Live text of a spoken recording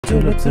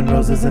tulips and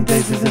roses and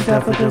daisies and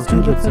daffodils,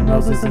 tulips and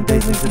roses and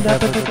daisies and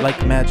daffodils.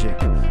 Like magic,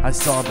 I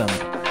saw them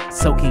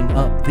soaking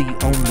up the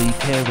only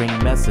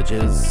caring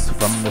messages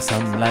from the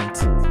sunlight.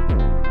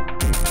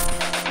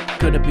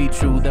 Could it be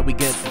true that we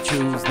get to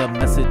choose the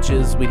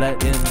messages we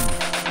let in?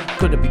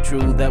 Could it be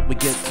true that we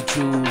get to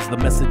choose the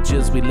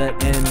messages we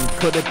let in?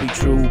 Could it be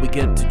true we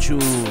get to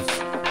choose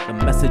the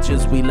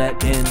messages we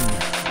let in?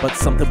 But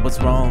something was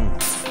wrong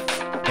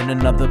in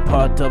another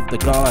part of the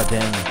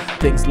garden.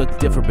 Things looked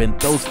different.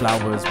 Those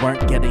flowers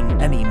weren't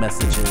getting any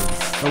messages.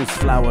 Those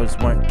flowers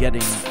weren't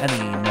getting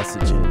any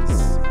messages.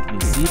 Can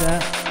you see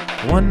that?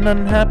 One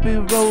unhappy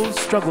rose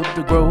struggled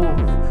to grow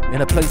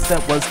in a place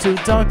that was too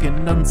dark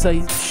and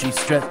unsafe. She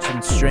stretched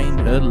and strained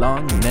her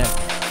long neck,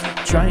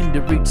 trying to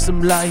reach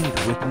some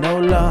light with no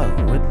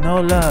love, with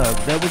no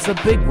love. There was a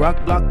big rock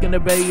blocking a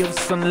ray of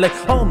sunlight,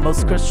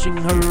 almost crushing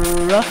her.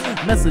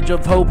 A message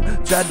of hope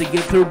tried to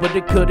get through, but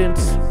it couldn't.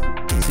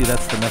 See,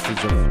 that's the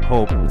message of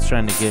hope. It's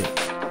trying to get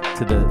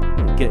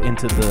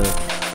into the